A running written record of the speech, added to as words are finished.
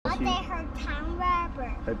哋去睇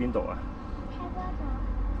rabbit。喺邊度啊？喺嗰度。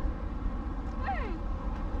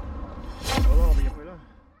好啦，我哋入去啦。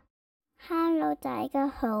Hello， 大家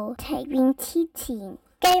好！睇片之前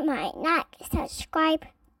記埋 like、subscribe，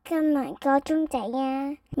 跟埋個鐘仔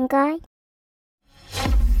啊！唔該。似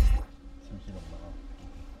唔似龍馬？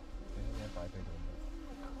點解擺喺度？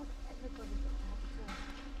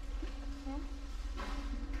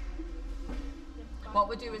 What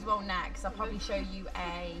we'll do as well next, I'll probably show you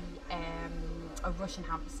a Russian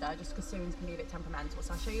hamster, just because Syrians can be a bit temperamental.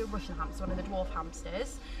 So I'll show you a Russian hamster, one of the dwarf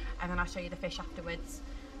hamsters, and then I'll show you the fish afterwards.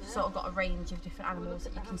 Sort of got a range of different animals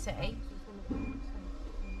that you can see.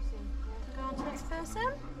 Go on to the next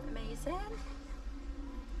person. Amazing.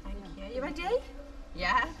 Thank you. You ready?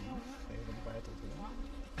 Yeah.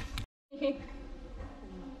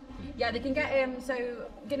 Yeah, they can get so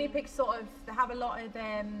guinea pigs sort of they have a lot of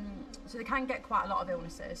so they can get quite a lot of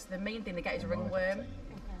illnesses. The main thing they get is ringworm.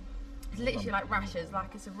 It's literally like rashes,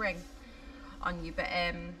 like it's a ring on you, but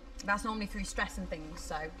that's normally through stress and things.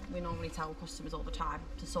 So we normally tell customers all the time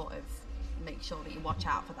to sort of make sure that you watch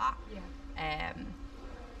out for that. Yeah.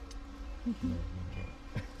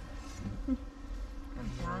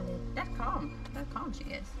 Dead calm she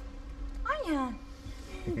is. Hiya.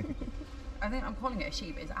 I think I'm calling it a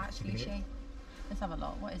she, but is it actually a she? Let's have a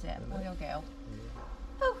look. What is it? Boy or girl?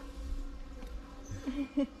 Oh.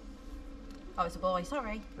 Oh, it's a boy.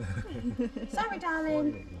 Sorry. Sorry,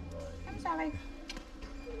 darling. I'm sorry.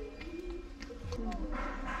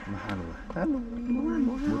 Hello.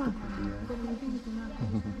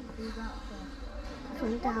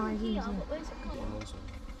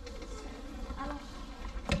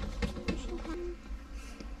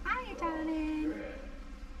 Hi, darling.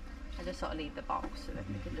 I just sort of leave the box so that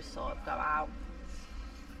you can just sort of go out.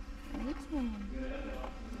 Amazing.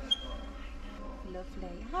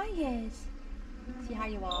 Lovely. Hi, yes. See how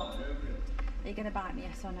you are. Are you going to bite me?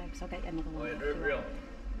 Yes or no? Because I'll get you another one. If you want.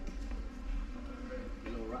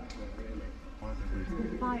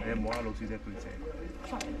 你摸下老鼠隻背脊。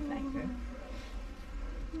 Sorry, lovely.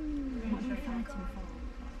 What are you fighting for?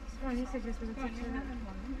 Well, you said this was a teacher.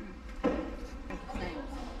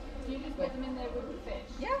 Do you just put them in there with the fish?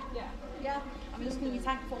 Yeah. I'm just cleaning your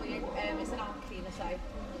tank for you. It's an arm cleaner, so.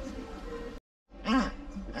 啱。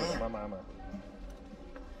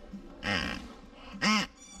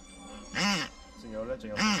仲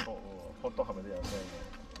有 hot dog 喎，hot dog 係咪都有聲嘅？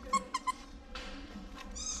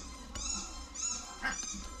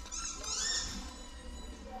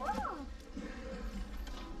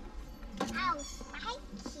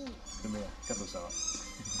 做咩啊？吉到手啊！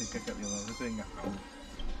你吉用啊，佢對咬，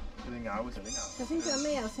佢哋咬嘅時候啲咬。頭先仲有咩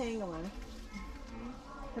有聲嘅話咧？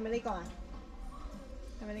係咪呢個啊？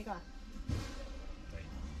係咪呢個啊？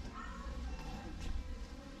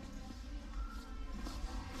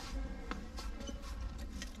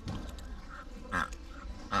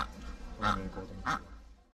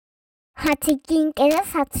下次見，記得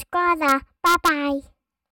subscribe 啦，拜拜。